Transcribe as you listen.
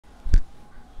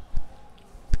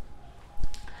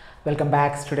Welcome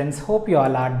back, students. Hope you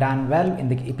all are done well in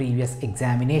the previous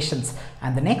examinations,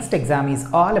 and the next exam is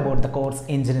all about the course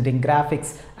Engineering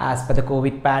Graphics as per the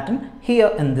COVID pattern. Here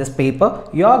in this paper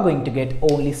you are going to get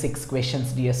only 6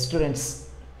 questions, dear students.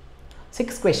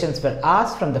 6 questions were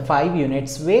asked from the 5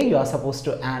 units where you are supposed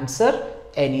to answer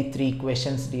any 3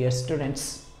 questions, dear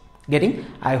students. Getting?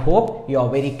 I hope you are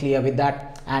very clear with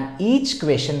that, and each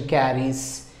question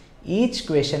carries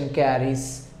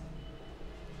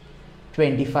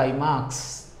 25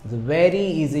 marks. It's very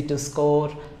easy to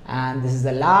score, and this is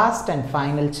the last and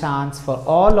final chance for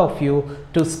all of you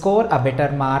to score a better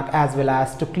mark as well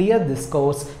as to clear this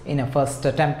course in a first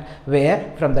attempt,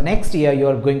 where from the next year you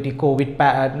are going to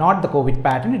not the COVID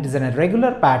pattern, it is in a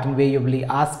regular pattern where you will be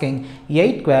asking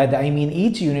 8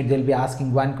 each unit they will be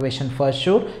asking 1 question for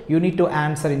sure. You need to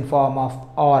answer in form of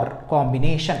or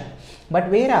combination. But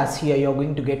whereas here you are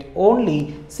going to get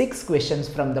only 6 questions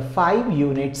from the 5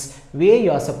 units where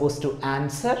you are supposed to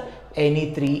answer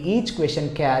any 3. Each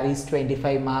question carries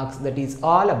 25 marks, that is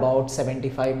all about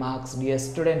 75 marks, dear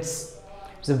students.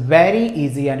 It's very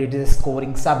easy and it is a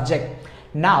scoring subject.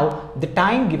 Now the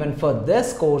time given for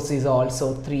this course is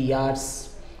also 3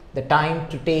 hours. The time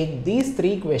to take these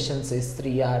 3 questions is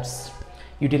 3 hours.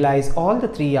 Utilize all the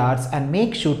 3 hours and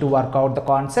make sure to work out the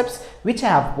concepts which I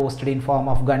have posted in form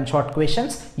of gunshot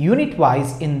questions unit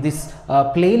wise in this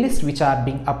playlist which are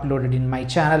being uploaded in my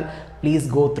channel. Please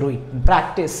go through it in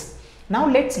practice. Now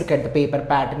let's look at the paper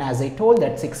pattern. As I told,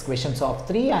 that 6 questions of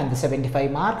 3 and the 75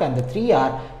 mark, and the 3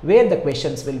 are where the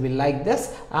questions will be like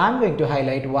this. I am going to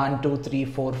highlight 1, 2, 3,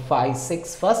 4, 5,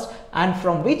 6 first, and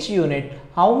from which unit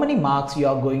how many marks you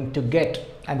are going to get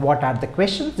and what are the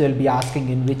questions they will be asking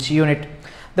in which unit.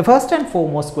 The first and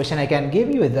foremost question I can give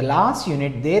you is the last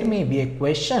unit. There may be a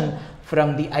question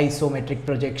from the isometric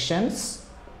projections,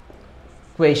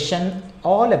 question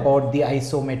all about the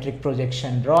isometric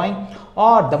projection drawing,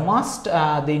 or the must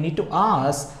they need to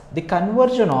ask the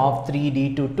conversion of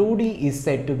 3D to 2D is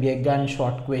said to be a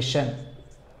gunshot question.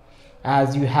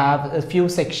 As you have a few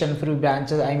section, few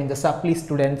branches, the supply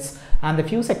students, and the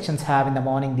few sections have in the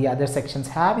morning, the other sections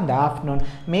have in the afternoon.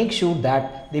 Make sure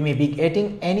that they may be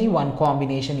getting any one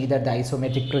combination, either the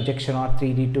isometric projection or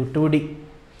 3D to 2D.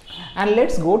 And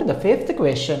let's go to the 5th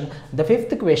question. The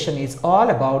 5th question is all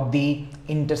about the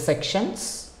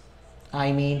intersections.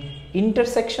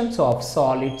 Intersections of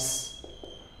solids.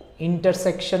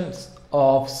 Intersections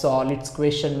of solids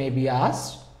question may be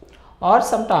asked. Or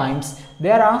sometimes they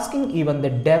are asking even the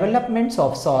developments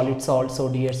of solids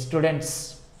also, dear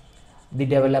students. The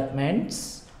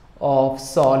developments of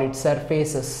solid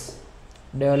surfaces.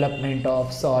 Development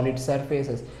of solid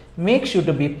surfaces. Make sure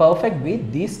to be perfect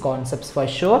with these concepts for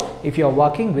sure if you are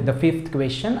working with the 5th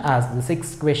question as the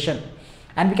 6th question.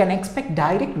 And we can expect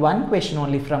direct 1 question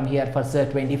only from here for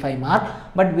 25 mark.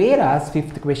 But whereas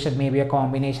 5th question may be a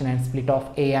combination and split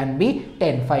of A and B,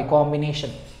 10-5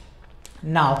 combination.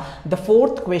 Now the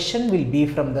 4th question will be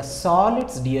from the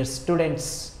solids, dear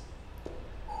students.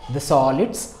 The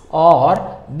solids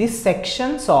or the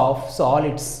sections of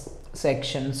solids.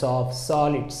 Sections of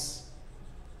solids.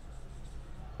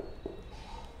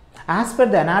 As per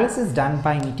the analysis done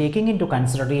by me, taking into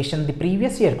consideration the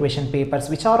previous year question papers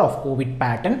which are of COVID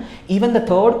pattern, even the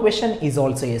 3rd question is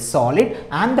also a solid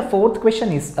and the 4th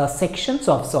question is a sections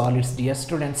of solids, dear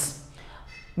students.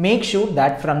 Make sure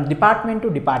that from department to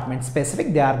department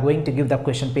specific they are going to give the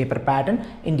question paper pattern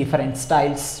in different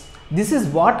styles. This is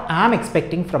what I am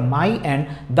expecting from my end.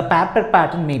 The paper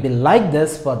pattern may be like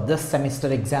this for this semester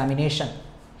examination.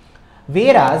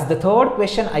 Whereas the 3rd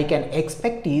question I can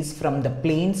expect is from the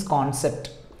planes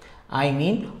concept.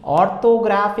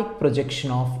 Orthographic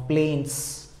projection of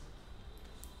planes.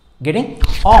 Getting?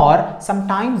 Or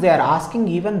sometimes they are asking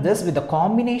even this with a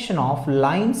combination of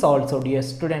lines also, dear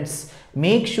students.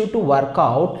 Make sure to work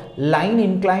out line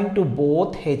inclined to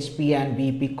both HP and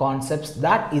VP concepts.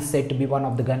 That is said to be one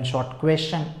of the gunshot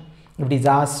question if it is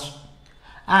asked.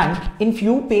 And in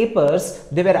few papers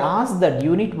they were asked that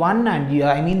unit 1 and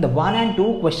the 1 and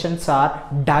 2 questions are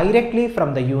directly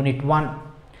from the unit 1.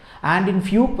 And in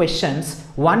few questions,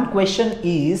 one question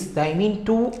is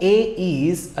 2A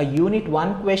is a unit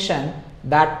 1 question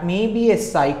that may be a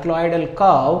cycloidal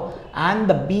curve, and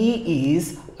the B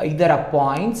is either a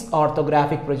points,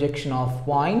 orthographic projection of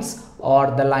points, or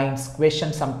the lines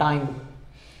question.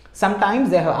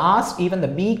 Sometimes they have asked even the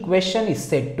B question is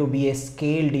said to be a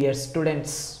scale, dear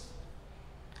students.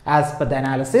 As per the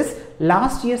analysis,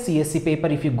 last year CSC paper,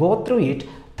 if you go through it,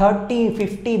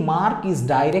 30-50 mark is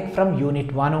direct from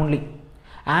unit 1 only,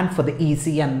 And for the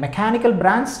EC and mechanical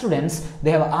branch students, they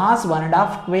have asked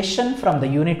 1.5 question from the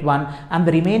unit 1 and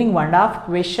the remaining 1.5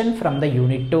 question from the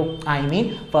unit 2. I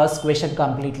mean, first question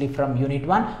completely from unit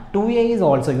 1, 2A is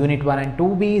also unit 1 and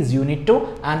 2B is unit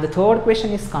 2, and the third question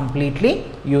is completely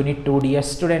unit 2, dear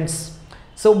students.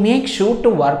 So make sure to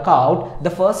work out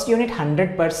the first unit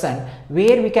 100%,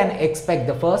 where we can expect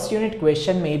the first unit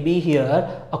question may be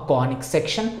here a conic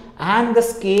section, and the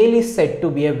scale is said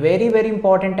to be a very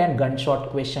important and gunshot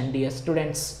question, dear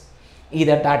students.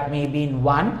 Either that may be in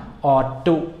 1 or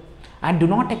 2, and do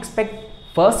not expect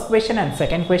first question and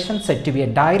second question said to be a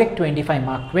direct 25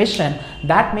 mark question.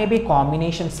 That may be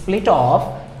combination split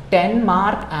of 10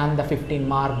 mark and the 15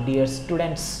 mark, dear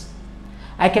students.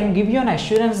 I can give you an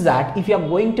assurance that if you are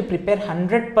going to prepare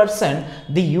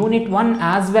 100% the unit 1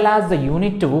 as well as the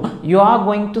unit 2, you are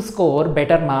going to score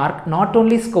better mark. Not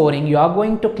only scoring, you are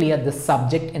going to clear this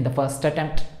subject in the first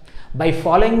attempt. By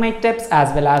following my tips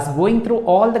as well as going through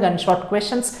all the gunshot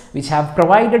questions which have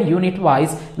provided unit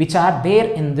wise, which are there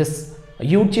in this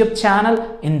YouTube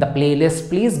channel in the playlist,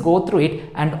 please go through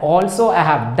it. And also I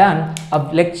have done a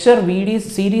lecture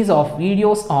series of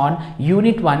videos on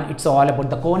unit 1. It's all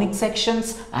about the conic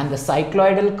sections and the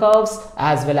cycloidal curves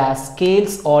as well as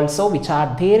scales also, which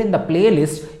are there in the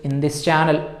playlist in this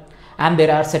channel. And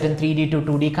there are certain 3D to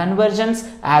 2D conversions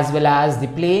as well as the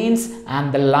planes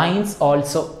and the lines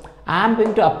also. I am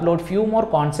going to upload few more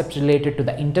concepts related to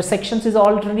the intersections is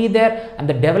already there, and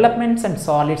the developments and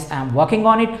solids I am working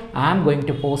on it. I am going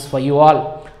to post for you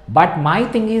all. But my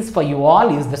thing is for you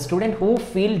all is the student who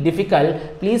feel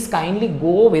difficult, please kindly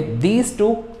go with these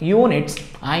two units.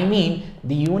 I mean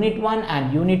the unit 1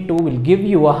 and unit 2 will give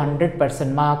you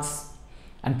 100% marks.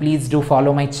 And please do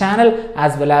follow my channel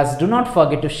as well as do not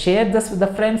forget to share this with the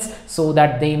friends so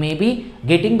that they may be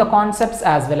getting the concepts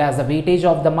as well as the weightage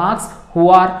of the marks who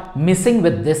are missing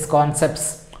with these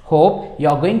concepts. Hope you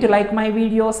are going to like my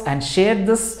videos and share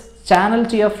this channel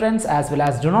to your friends, as well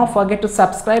as do not forget to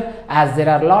subscribe, as there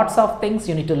are lots of things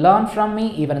you need to learn from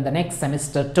me even in the next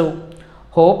semester too.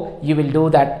 Hope you will do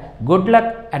that. Good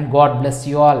luck and God bless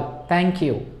you all. Thank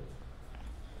you.